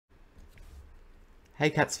Hey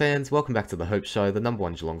Cats fans, welcome back to The Hope Show, the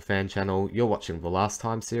 #1 Geelong fan channel. You're watching the Last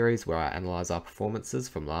Time series where I analyse our performances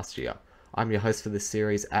from last year. I'm your host for this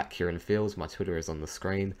series, at Kieran Fields. My Twitter is on the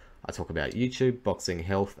screen. I talk about YouTube, boxing,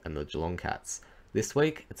 health and the Geelong Cats. This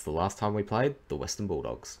week, it's the last time we played the Western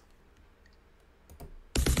Bulldogs.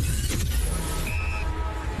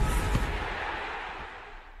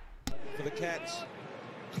 For the Cats,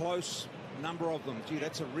 close number of them. Gee,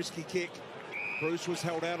 that's a risky kick. Bruce was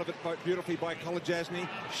held out of it beautifully by Kolajasny.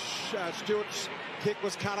 Stewart's kick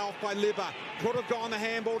was cut off by Libba. Could have gone the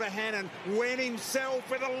handball to Hannon. Went himself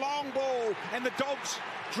with a long ball. And the Dogs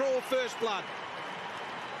draw first blood.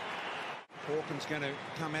 Hawkins going to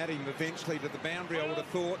come at him eventually to the boundary, I would have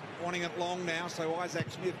thought. Wanting it long now, so Isaac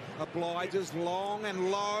Smith obliges long and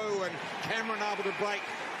low. And Cameron able to break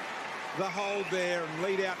the hold there and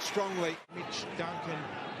lead out strongly. Mitch Duncan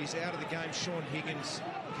is out of the game. Sean Higgins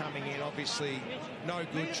coming in, obviously no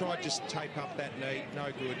good. Tried just tape up that knee,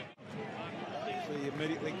 no good. So he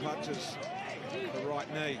immediately clutches the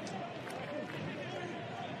right knee.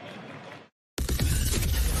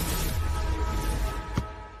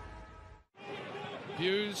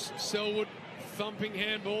 Hughes, Selwood, thumping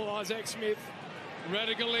handball. Isaac Smith,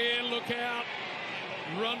 Radicalier, look out.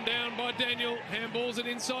 Run down by Daniel. Handballs it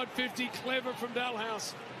inside 50. Clever from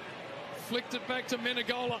Dalhouse. Flicked it back to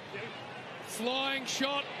Menegola. Flying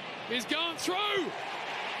shot is going through.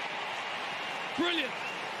 Brilliant.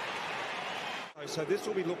 So this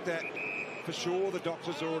will be looked at for sure. The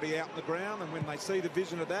doctors are already out on the ground, and when they see the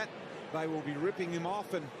vision of that, they will be ripping him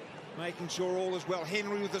off and making sure all is well.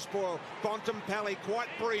 Henry with the spoil. Bontempelli quite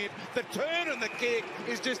brilliant. The turn and the kick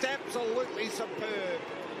is just absolutely superb.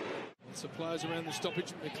 Lots of players around the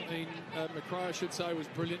stoppage. McRae, I should say, was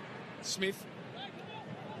brilliant. Smith,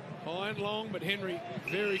 high and long, but Henry,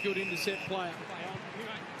 very good intercept player.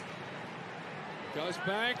 Goes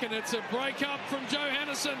back, and it's a break up from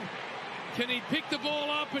Johannesen. Can he pick the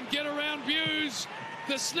ball up and get around Hughes?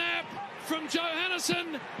 The snap from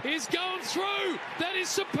Johannesen is going through. That is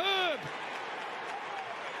superb.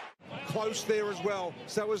 Close there as well.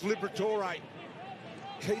 So is Liberatore.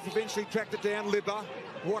 Keith eventually tracked it down. Libba.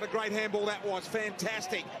 What a great handball that was.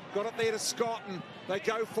 Fantastic. Got it there to Scott, and they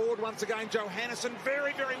go forward once again. Johannesen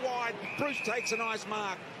very, very wide. Bruce takes a nice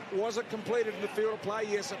mark. Was it completed in the field of play?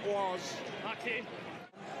 Yes, it was. Okay.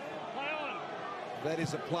 Play on. That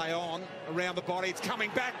is a play on around the body. It's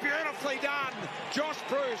coming back. Beautifully done. Josh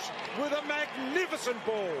Bruce with a magnificent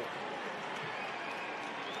ball.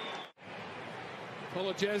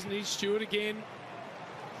 Kolajasny, Stewart again.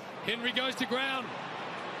 Henry goes to ground.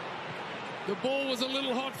 The ball was a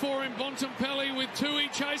little hot for him. Bontempelli with Tui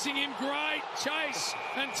chasing him. Great chase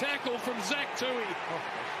and tackle from Zach Tui.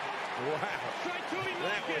 Wow.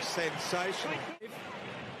 That was sensational.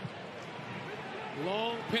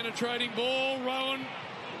 Long penetrating ball. Rowan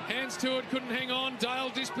hands to it, couldn't hang on. Dale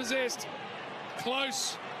dispossessed.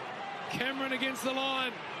 Close. Cameron against the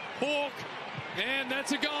line. Hawk. And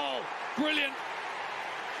that's a goal. Brilliant.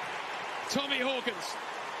 Tommy Hawkins.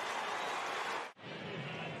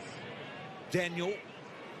 Daniel.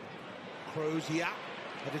 Crozier.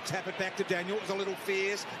 Had to tap it back to Daniel. It was a little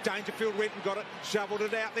fierce. Dangerfield went and got it. Shoveled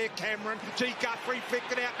it out there. Cameron. G. Guthrie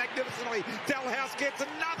flicked it out magnificently. Dalhouse gets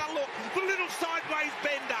another look. The little sideways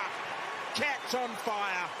bender. Cats on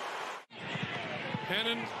fire.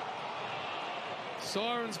 Hannon.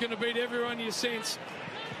 Siren's going to beat everyone, you sense.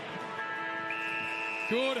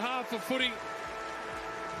 Good half of footy.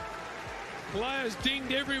 Players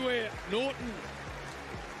dinged everywhere. Norton.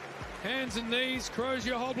 Hands and knees.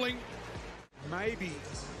 Crozier hobbling. Maybe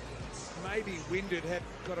Winded had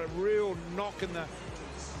got a real knock in the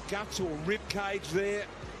guts or rib cage there.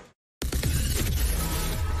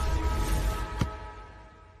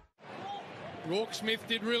 Rourke Smith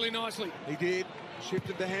did really nicely. He did.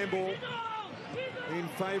 Shifted the handball in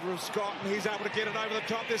favour of Scott, and he's able to get it over the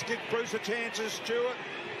top. This gives Bruce a chance as Stewart.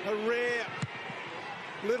 A rare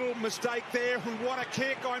little mistake there, and what a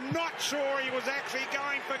kick. I'm not sure he was actually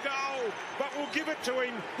going for goal, but we'll give it to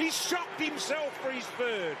him. He shocked himself for his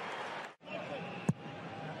third.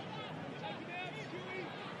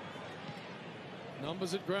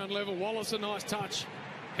 Numbers at ground level. Wallace, a nice touch.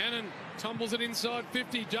 Hannon tumbles it inside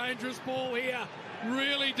 50. Dangerous ball here.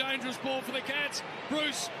 Really dangerous ball for the Cats.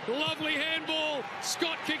 Bruce, lovely handball.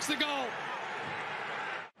 Scott kicks the goal.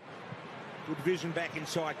 Good vision back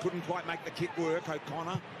inside. Couldn't quite make the kick work,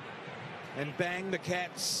 O'Connor. And bang, the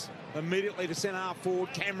Cats immediately to centre half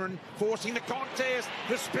forward. Cameron forcing the contest.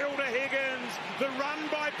 The spill to Higgins. The run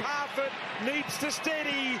by Parfitt needs to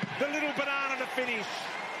steady the little banana to finish.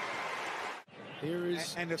 Here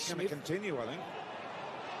is and it's going to continue, I think.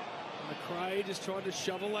 McRae just tried to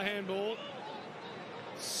shovel the handball.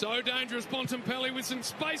 So dangerous, Bontempelli with some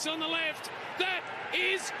space on the left. That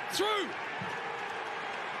is through.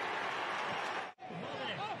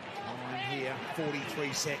 On here,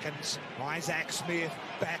 43 seconds. Isaac Smith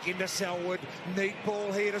back into Selwood. Neat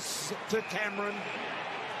ball here to Cameron.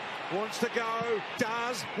 Wants to go,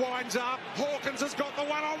 does, winds up. Hawkins has got the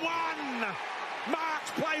one-on-one.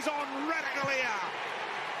 Marks plays on Radaglia.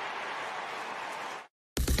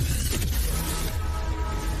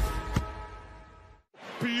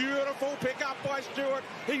 Beautiful pick-up by Stewart.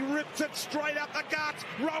 He rips it straight up the gut.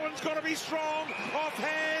 Rowan's got to be strong. Off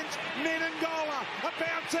hands. Menengola. A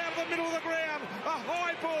bounce out of the middle of the ground. A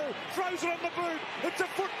high ball. Throws it on the boot. It's a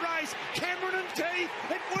foot race. Cameron and Teeth.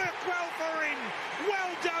 It worked well for him.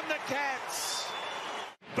 Well done, the Cats.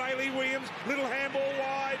 Bailey Williams, little handball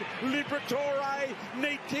wide. Liberatore,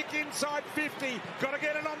 neat kick inside 50. Got to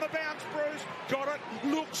get it on the bounce, Bruce. Got it.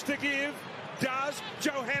 Looks to give. Does.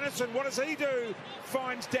 Johannesson, what does he do?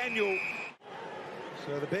 Finds Daniel.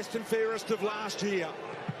 So the best and fairest of last year.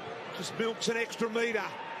 Just milks an extra metre.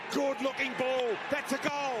 Good looking ball. That's a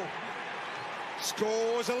goal.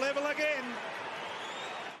 Scores a level again.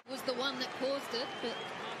 Was the one that caused it, but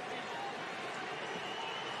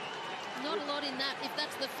not a lot in that if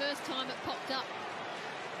that's the first time it popped up.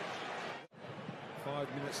 5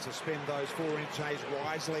 minutes to spend those 4 inches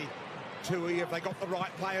wisely. Tui, have they got the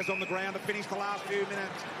right players on the ground to finish the last few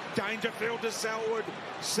minutes? Dangerfield to Selwood.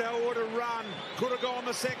 Selwood a run. Could have gone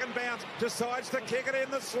the second bounce. Decides to kick it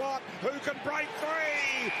in the slot. Who can break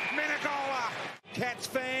free? Menegola. Cats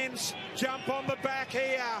fans jump on the back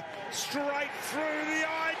here. Straight through the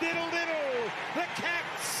eye. Diddle diddle. The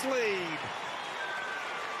Cats lead.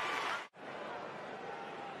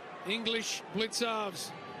 English blitz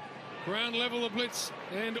halves. Ground level of blitz.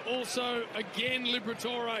 And also again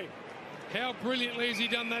Liberatore. How brilliantly has he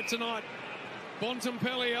done that tonight?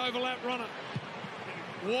 Bontempelli, overlap runner.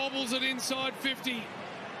 Wobbles it inside 50.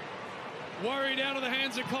 Worried out of the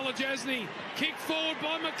hands of Kolajasny. Kick forward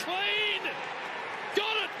by McLean.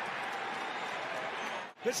 Got it!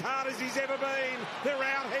 As hard as he's ever been. They're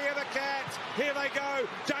out here, the Cats. Here they go.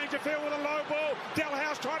 Dangerfield with a low ball.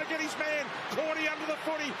 Delhouse trying to get his man. Cordy under the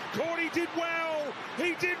footy. Cordy did well.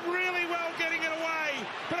 He did really well getting it away.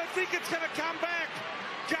 But I think it's going to come back.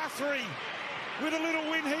 Guthrie with a little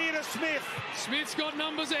win here to Smith. Smith's got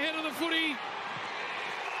numbers ahead of the footy.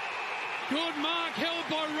 Good mark held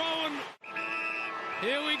by Rowan.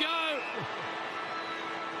 Here we go.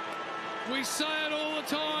 We say it all the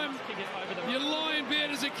time. You lie in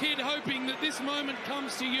bed as a kid hoping that this moment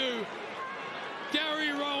comes to you.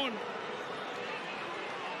 Gary Rowan.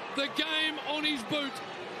 The game on his boot.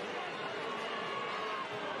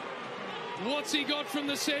 What's he got from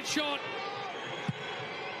the set shot?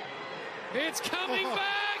 It's coming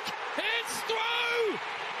back. It's through.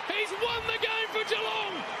 He's won the game for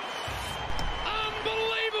Geelong.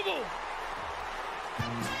 Unbelievable.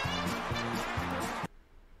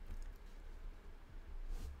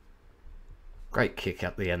 Great kick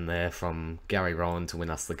at the end there from Gary Rowan to win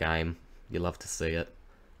us the game. You love to see it.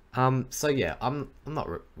 So yeah, I'm not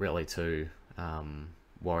really too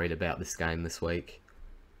worried about this game this week.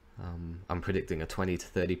 I'm predicting a 20 to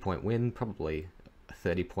 30 point win, probably a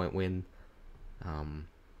 30-point win.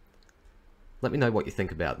 Let me know what you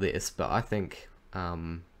think about this, but I think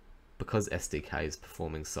because SDK is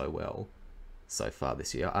performing so well so far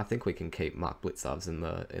this year, I think we can keep Mark Blitzarves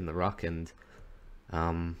in the ruck, and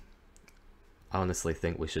I honestly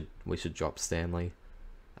think we should drop Stanley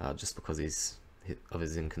just because of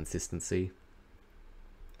his inconsistency.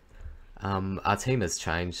 Our team has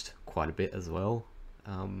changed quite a bit as well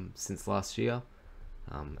since last year,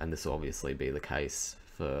 and this will obviously be the case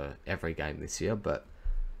for every game this year, but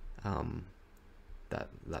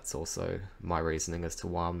that's also my reasoning as to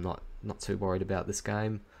why I'm not too worried about this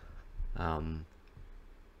game. I'm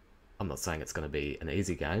not saying it's going to be an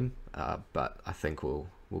easy game, but I think we'll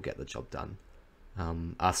get the job done.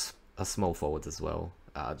 Us small forwards as well,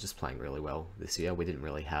 just playing really well this year. We didn't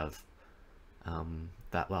really have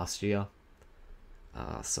that last year,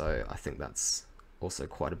 so I think that's also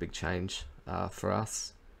quite a big change for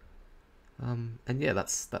us. And yeah,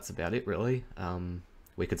 that's about it really.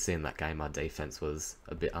 We could see in that game our defense was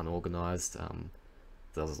a bit unorganized.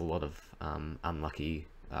 There was a lot of unlucky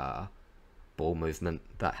ball movement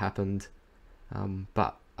that happened,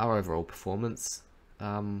 but our overall performance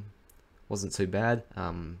wasn't too bad.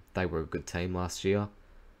 They were a good team last year.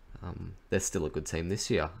 They're still a good team this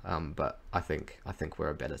year, but I think we're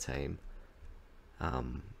a better team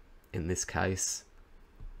in this case.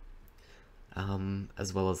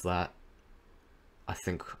 As well as that, I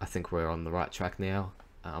think we're on the right track now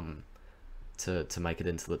to make it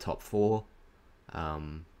into the top 4.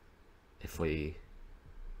 If we,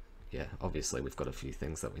 yeah, obviously we've got a few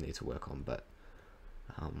things that we need to work on, but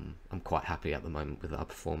I'm quite happy at the moment with our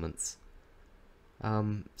performance.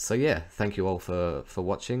 So yeah, thank you all for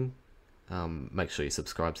watching. Make sure you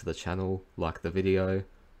subscribe to the channel, like the video,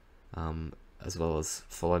 as well as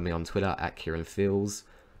follow me on Twitter at KieranFeels,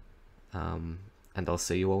 and I'll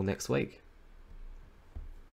see you all next week.